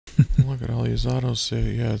look at all these autos.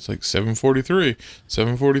 Yeah, it's like 743,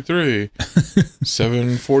 743,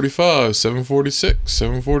 745, 746,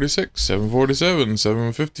 746, 747,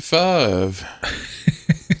 755.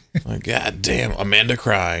 Like, god damn, Amanda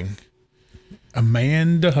crying.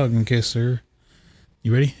 Amanda hug and kiss her.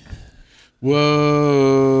 You ready?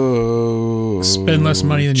 Whoa. Spend less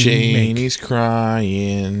money than you make. Janie's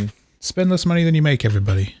crying. Spend less money than you make,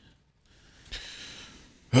 everybody.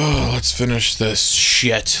 Oh, let's finish this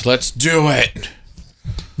shit. Let's do it.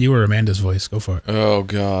 You were Amanda's voice. Go for it. Oh,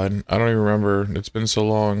 God. I don't even remember. It's been so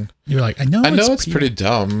long. You were like, I know it's pretty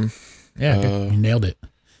dumb. Yeah, you nailed it.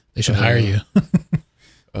 They should hire you.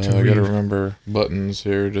 I gotta remember buttons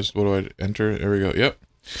here. Just, what do I enter? There we go. Yep.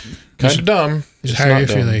 Kind of dumb. They should hire you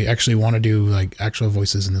if they actually want to do like actual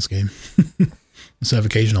voices in this game. Instead of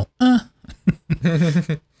occasional,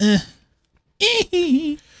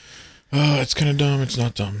 Oh, it's kind of dumb. It's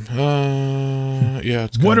not dumb. Yeah,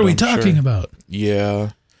 it's what are we talking about?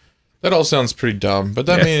 Yeah. That all sounds pretty dumb, but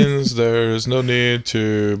that means there's no need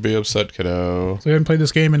to be upset, kiddo. So we haven't played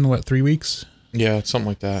this game in, what, 3 weeks? Yeah, it's something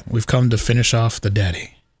like that. We've come to finish off the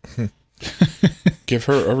daddy. Give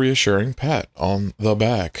her a reassuring pat on the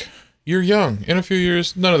back. You're young. In a few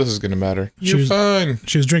years, none of this is going to matter. You're fine.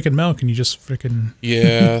 She was drinking milk and you just freaking...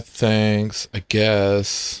 Yeah, thanks, I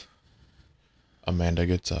guess. Amanda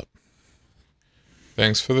gets up.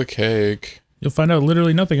 Thanks for the cake. You'll find out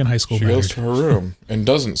literally nothing in high school. She goes to her room and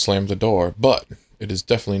doesn't slam the door, but it is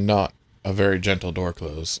definitely not a very gentle door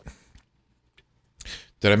close.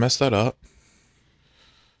 Did I mess that up?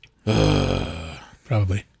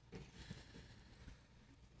 Probably.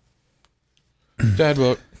 Dad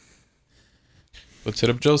vote. Let's hit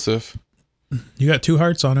up Joseph. You got 2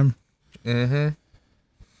 hearts on him. Mm-hmm.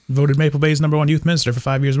 Voted Maple Bay's #1 youth minister for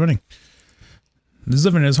 5 years running. He's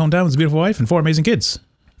living in his hometown with his beautiful wife and 4 amazing kids.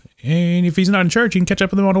 And if he's not in church, he can catch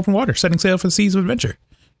up with them on open water, setting sail for the seas of adventure.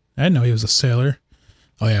 I didn't know he was a sailor.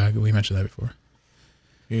 Oh yeah, we mentioned that before.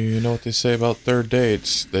 You know what they say about third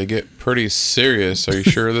dates? They get pretty serious. Are you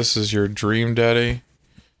sure this is your dream, Daddy?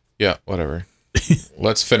 Yeah, whatever.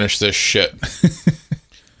 Let's finish this shit.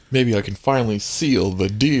 Maybe I can finally seal the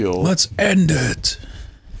deal. Let's end it.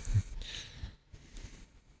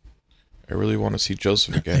 I really want to see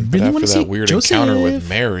Joseph again, but after that weird encounter with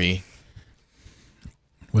Mary,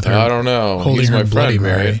 with her, I don't know. He's my friend,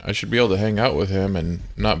 Mary. I should be able to hang out with him and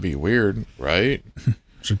not be weird, right?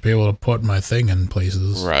 Should be able to put my thing in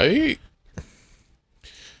places, right?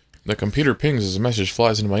 The computer pings as a message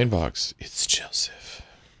flies into my inbox. It's Joseph.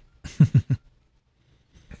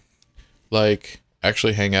 Like,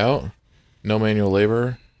 actually hang out? No manual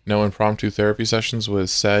labor? No impromptu therapy sessions with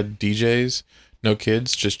sad DJs? No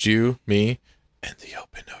kids, just you, me, and the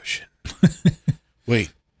open ocean.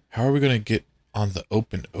 Wait, how are we going to get on the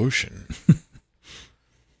open ocean?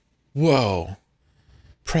 Whoa.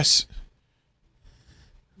 Prescient?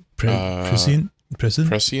 President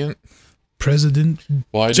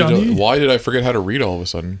Why did I forget how to read all of a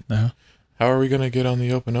sudden? No. How are we going to get on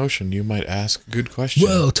the open ocean? You might ask. Good question.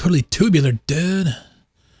 Whoa, totally tubular, dude.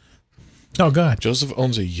 Oh, God. Joseph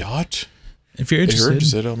owns a yacht? If you're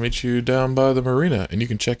interested, I'll meet you down by the marina, and you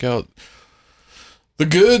can check out the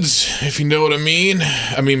goods, if you know what I mean.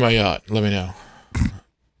 I mean my yacht. Let me know.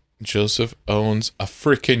 Joseph owns a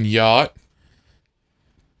freaking yacht.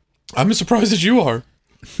 I'm as surprised as you are.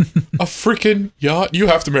 A freaking yacht? You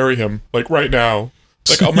have to marry him, like, right now.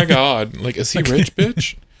 Like, oh my God. Like, is he rich,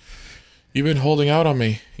 bitch? You've been holding out on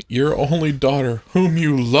me. Your only daughter, whom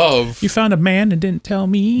you love. You found a man and didn't tell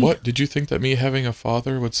me. What? Did you think that me having a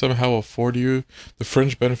father would somehow afford you the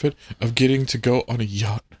fringe benefit of getting to go on a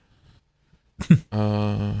yacht?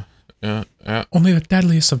 Yeah. Only the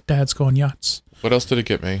deadliest of dads go on yachts. What else did it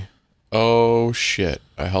get me? Oh, shit.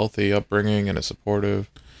 A healthy upbringing and a supportive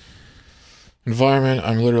environment.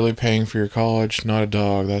 I'm literally paying for your college. Not a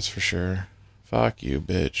dog, that's for sure. Fuck you,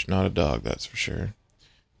 bitch. Not a dog, that's for sure.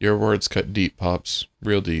 Your words cut deep, Pops.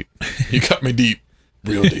 Real deep. You cut me deep.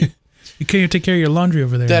 Real deep. You can't even take care of your laundry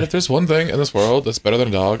over there. Dad, if there's one thing in this world that's better than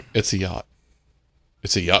a dog, it's a yacht.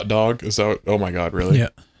 It's a yacht dog? Is that what, oh my God, really? Yeah.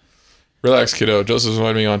 Relax, kiddo. Joseph's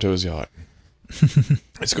inviting me onto his yacht.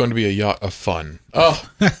 It's going to be a yacht of fun. Oh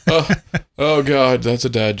God, that's a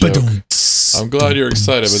dad joke. I'm glad you're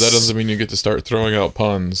excited, but that doesn't mean you get to start throwing out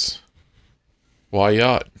puns. Why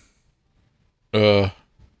yacht? I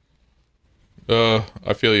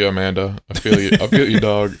feel you, Amanda. I feel you. I feel you,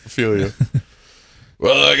 dog. I feel you.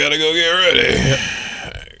 Well, I gotta go get ready.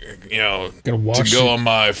 You know, to go on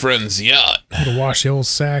my friend's yacht. Gotta wash the old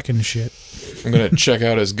sack and shit. I'm gonna check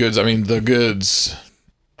out his goods. I mean, the goods.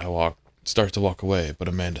 I start to walk away, but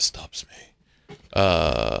Amanda stops me.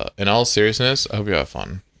 In all seriousness, I hope you have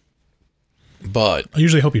fun. But I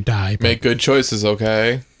usually hope you die. Make good choices,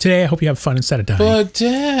 okay? Today, I hope you have fun instead of dying. But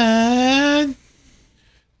Dad,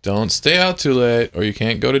 don't stay out too late, or you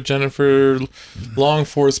can't go to Jennifer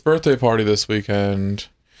Longforth's birthday party this weekend.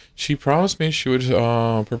 She promised me she would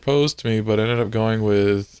propose to me, but ended up going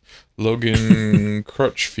with Logan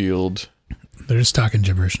Crutchfield. They're just talking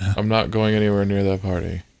gibberish now. I'm not going anywhere near that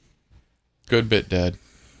party. Good bit, Dad.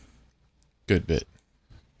 Good bit.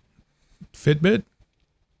 Fitbit?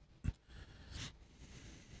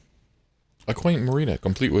 A quaint marina,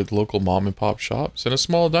 complete with local mom and pop shops and a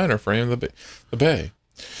small diner frame the bay.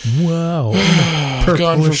 Wow. I've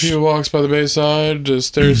gone for a few walks by the bayside to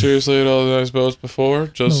stare seriously at all the nice boats before.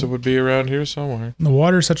 Joseph would be around here somewhere. The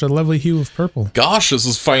water's such a lovely hue of purple. Gosh, this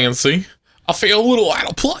is fancy. I feel a little out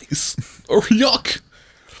of place. Or yuck.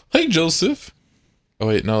 Hey, Joseph. Oh,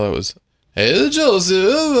 wait, no, that was... Hey,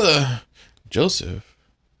 Joseph. Joseph.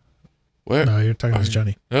 Where? No, you're talking about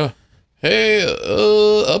Johnny. Yeah. Hey,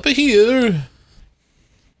 up here.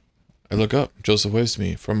 I look up. Joseph waves to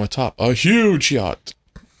me from atop a huge yacht.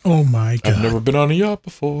 Oh my God. I've never been on a yacht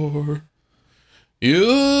before.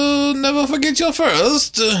 You'll never forget your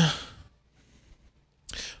first.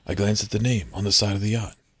 I glance at the name on the side of the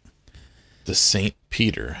yacht. The St.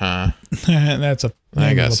 Peter, huh? That's a...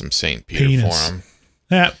 I got some St. Peter for him.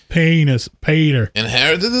 That penis, Peter.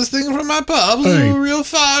 Inherited this thing from my pops. Hey. A real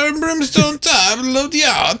fire and brimstone type. Loved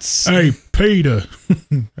yachts. Hey, Peter.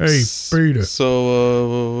 Hey, Peter.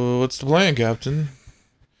 So, what's the plan, Captain?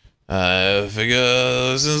 I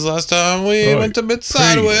figure since last time we went a bit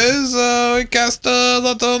sideways, we cast a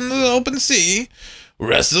lot on the open sea,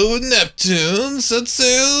 wrestled with Neptune, set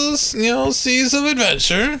sails, seas of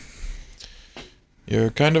adventure. You're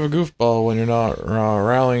kind of a goofball when you're not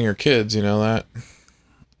rallying your kids, you know that?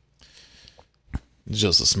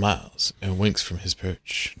 Joseph smiles and winks from his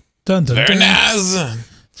perch. Dun, dun, Very dun. nice.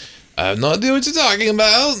 I have no idea what you're talking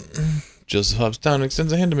about. Joseph hops down and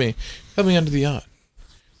extends a hand to me. Help me onto the yacht.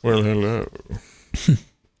 Well, hello.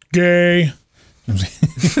 Gay.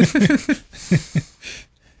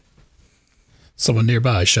 Someone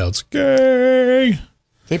nearby shouts, gay.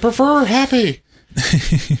 They prefer happy.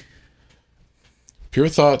 Pure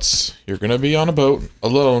thoughts. You're going to be on a boat,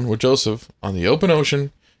 alone with Joseph, on the open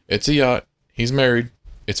ocean. It's a yacht. He's married.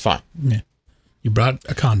 It's fine. Yeah. You brought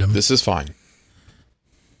a condom. This is fine.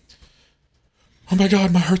 Oh my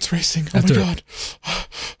God, my heart's racing. Oh my God.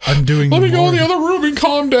 I'm doing Let me go in the other room and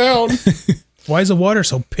calm down. Why is the water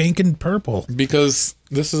so pink and purple? Because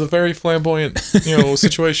this is a very flamboyant,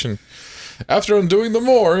 situation. After undoing the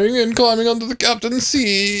mooring and climbing onto the captain's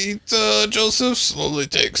seat, Joseph slowly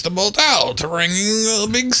takes the boat out, ringing a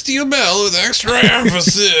big steel bell with extra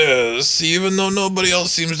emphasis, even though nobody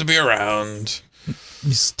else seems to be around.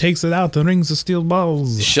 He takes it out, then rings the steel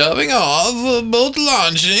balls. Shoving off, boat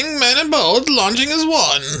launching, man and boat launching as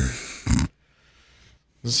one.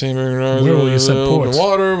 The same Where will you set port? open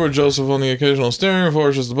water, with Joseph on the occasional steering,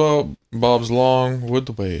 forces the boat, bobs along with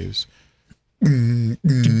the waves.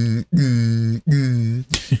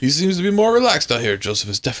 He seems to be more relaxed out here. Joseph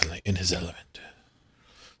is definitely in his element.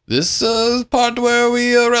 This is part where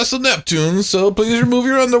we wrestle Neptune, so please remove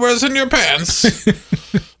your underwears and your pants.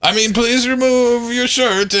 I mean, please remove your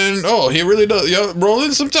shirt and... Oh, he really does. Yeah, roll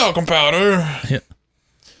in some talcum powder. Yeah.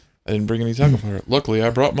 I didn't bring any talcum powder. Luckily, I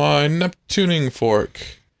brought my Neptuning fork.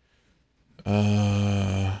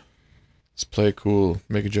 Let's play it cool.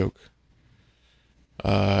 Make a joke.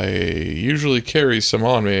 I usually carry some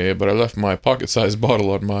on me, but I left my pocket-sized bottle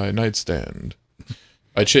on my nightstand.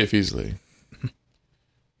 I chafe easily.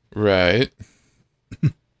 Right.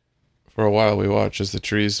 For a while we watch as the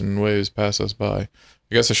trees and waves pass us by.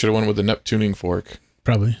 I guess I should have went with the Neptuning fork.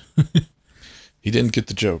 Probably. He didn't get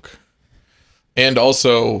the joke. And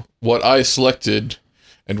also, what I selected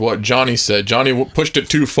and what Johnny said. Johnny pushed it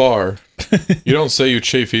too far. You don't say you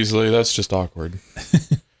chafe easily. That's just awkward.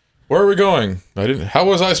 Where are we going? How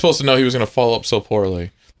was I supposed to know he was going to follow up so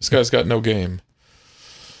poorly? This guy's got no game.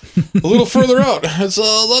 A little further out. It's a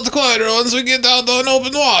lot quieter once we get out on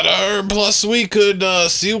open water. Plus, we could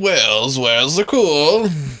see whales. Whales are cool.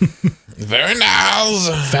 Very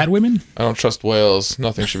nice. Fat women? I don't trust whales.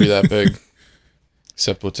 Nothing should be that big.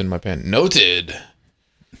 Except what's in my pen. Noted.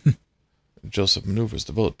 Joseph maneuvers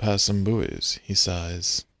the boat past some buoys. He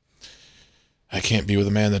sighs. I can't be with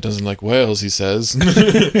a man that doesn't like whales, he says.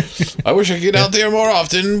 I wish I could get out there more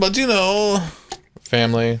often, but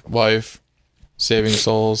family, wife, saving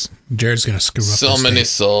souls. Jared's gonna screw up. So many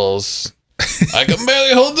souls. I can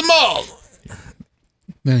barely hold them all.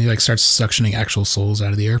 Then he starts suctioning actual souls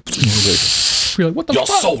out of the air. You're like, what the fuck?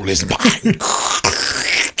 Your soul is mine.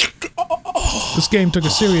 This game took a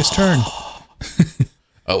serious turn.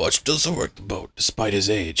 I watched Joseph work the boat. Despite his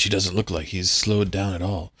age, he doesn't look like he's slowed down at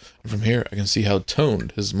all. And from here, I can see how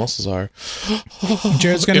toned his muscles are.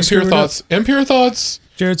 Jared's gonna screw it up. Impure thoughts.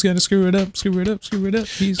 Jared's gonna screw it up, screw it up, screw it up.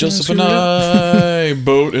 He's Joseph and I,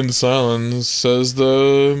 boat in silence, says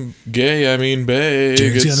the gay, I mean bay,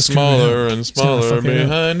 gets smaller and smaller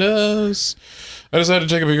behind us. I decided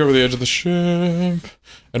to take a peek over the edge of the ship,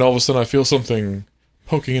 and all of a sudden I feel something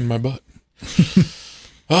poking in my butt.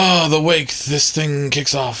 The wake this thing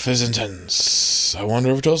kicks off is intense. I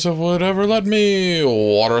wonder if Joseph would ever let me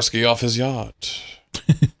water ski off his yacht.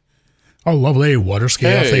 Oh, lovely water ski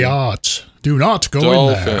off the yacht. Do not go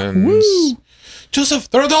in there. Woo! Joseph,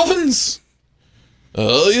 there are dolphins!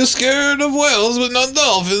 Oh, you're scared of whales, but not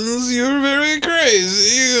dolphins. You're very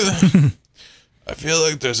crazy. I feel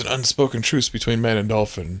like there's an unspoken truce between man and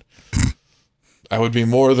dolphin. I would be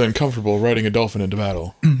more than comfortable riding a dolphin into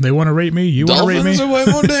battle. They want to rape me? You want to rape me? Dolphins are way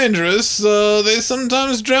more dangerous. They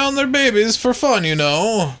sometimes drown their babies for fun, you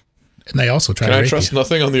know. And they also try to rape you. Can I trust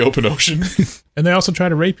nothing on the open ocean? And they also try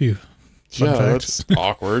to rape you. Yeah, that's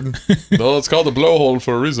awkward. No, it's called a blowhole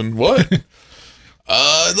for a reason. What?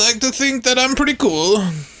 I'd like to think that I'm pretty cool.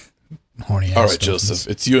 Horny ass. All right, Joseph,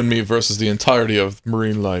 it's you and me versus the entirety of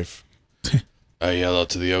marine life. I yell out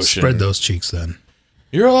to the ocean. Spread those cheeks, then.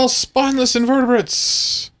 You're all spineless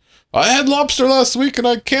invertebrates. I had lobster last week, and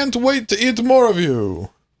I can't wait to eat more of you.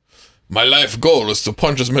 My life goal is to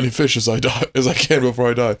punch as many fish as I can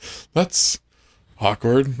before I die. That's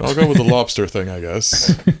awkward. I'll go with the lobster thing, I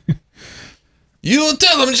guess. You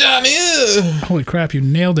tell him, Johnny. Holy crap, you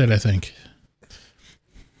nailed it, I think.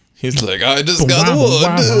 He's like, I just got the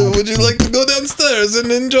wood. Would you like to go downstairs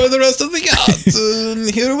and enjoy the rest of the yacht? And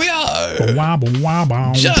here we are.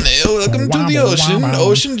 Johnny, welcome to the ocean.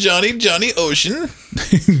 Ocean Johnny, Johnny Ocean.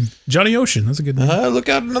 Johnny Ocean, that's a good name. Look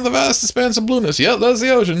out into the vast expanse of blueness. Yeah, that's the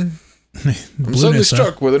ocean. I'm suddenly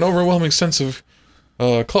struck with an overwhelming sense of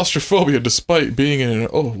claustrophobia despite being in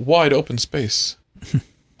a wide open space.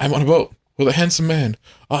 I'm on a boat with a handsome man.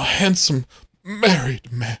 A handsome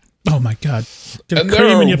married man. Oh my god. And there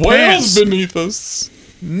are whales beneath us.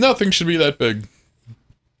 Nothing should be that big.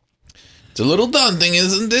 It's a little daunting,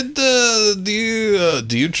 isn't it?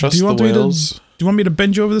 Do you trust the whales? Do you want me to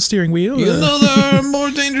bend you over the steering wheel? You know there are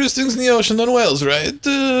more dangerous things in the ocean than whales, right?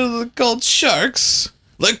 Called sharks.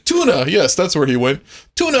 Like tuna. Yes, that's where he went.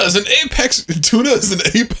 Tuna is an apex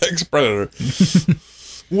predator.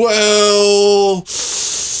 Well,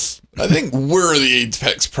 I think we're the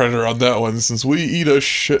apex predator on that one since we eat a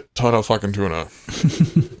shit ton of fucking tuna.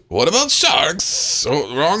 What about sharks?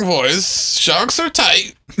 Oh, wrong voice. Sharks are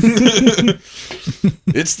tight.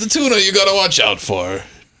 It's the tuna you gotta watch out for.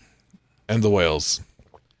 And the whales.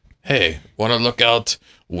 Hey, wanna look out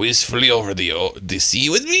wistfully over the sea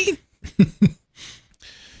with me?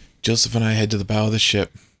 Joseph and I head to the bow of the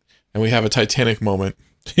ship, and we have a Titanic moment.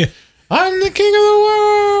 I'm the king of the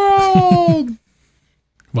world!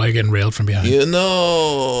 Why are you getting railed from behind? You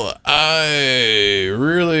know, I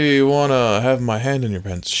really want to have my hand in your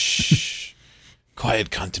pants. Shh.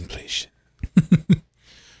 Quiet contemplation.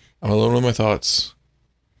 I'm alone with my thoughts.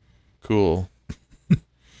 Cool.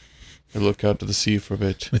 I look out to the sea for a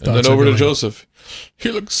bit, and then over to Joseph.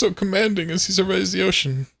 He looks so commanding as he surveys the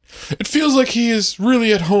ocean. It feels like he is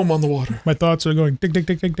really at home on the water. My thoughts are going tick, tick,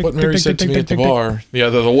 tick, tick, tick. What Mary said to me at the bar. Yeah,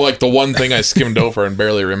 the one thing I skimmed over and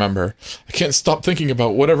barely remember. I can't stop thinking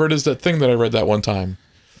about whatever it is, that thing that I read that one time.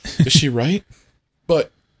 Is she right?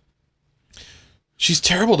 But she's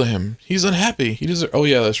terrible to him. He's unhappy. He doesn't. Oh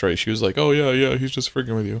yeah, that's right. She was like, oh yeah, he's just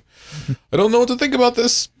freaking with you. I don't know what to think about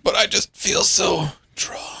this, but I just feel so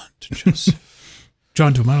drawn to Joseph.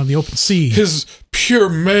 Drawn to him out on the open sea. His pure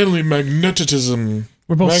manly magnetism.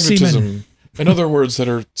 We're both seamen. In other words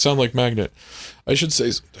that sound like magnet. I should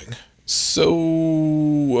say something. So,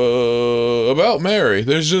 about Mary.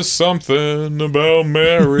 There's just something about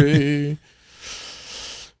Mary.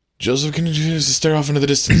 Joseph continues to stare off into the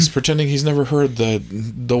distance, pretending he's never heard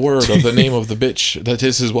the word of the name of the bitch that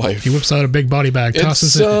is his wife. He whips out a big body bag,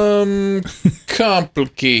 tosses it.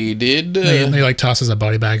 Complicated. They like tosses a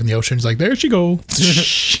body bag in the ocean. He's like, there she go.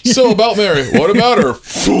 So about Mary, what about her?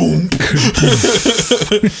 Boom.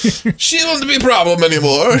 She won't be a problem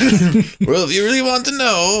anymore. Well, if you really want to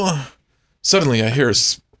know. Suddenly, I hear a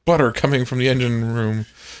sputter coming from the engine room.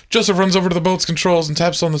 Joseph runs over to the boat's controls and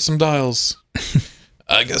taps on some dials.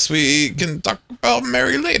 I guess we can talk about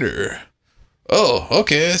Mary later. Oh,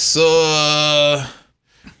 okay, so,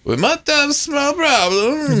 we might have a small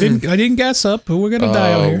problem. I didn't gas up, but we're gonna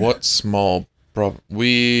dial here. What small problem?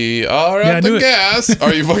 We are at the gas.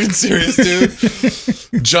 Are you fucking serious, dude?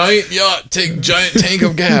 Giant yacht, take giant tank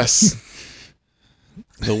of gas.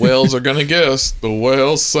 The whales are gonna get us. The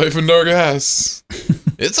whales siphoned our gas.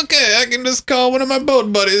 It's okay, I can just call one of my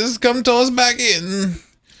boat buddies, come tow us back in.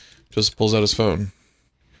 Just pulls out his phone.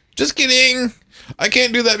 Just kidding. I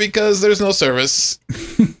can't do that because there's no service.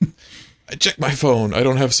 I checked my phone. I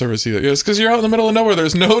don't have service either. Yes, because you're out in the middle of nowhere.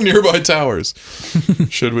 There's no nearby towers.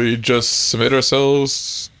 Should we just submit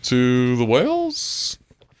ourselves to the whales?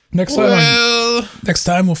 Next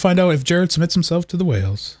time we'll find out if Jared submits himself to the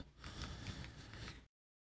whales.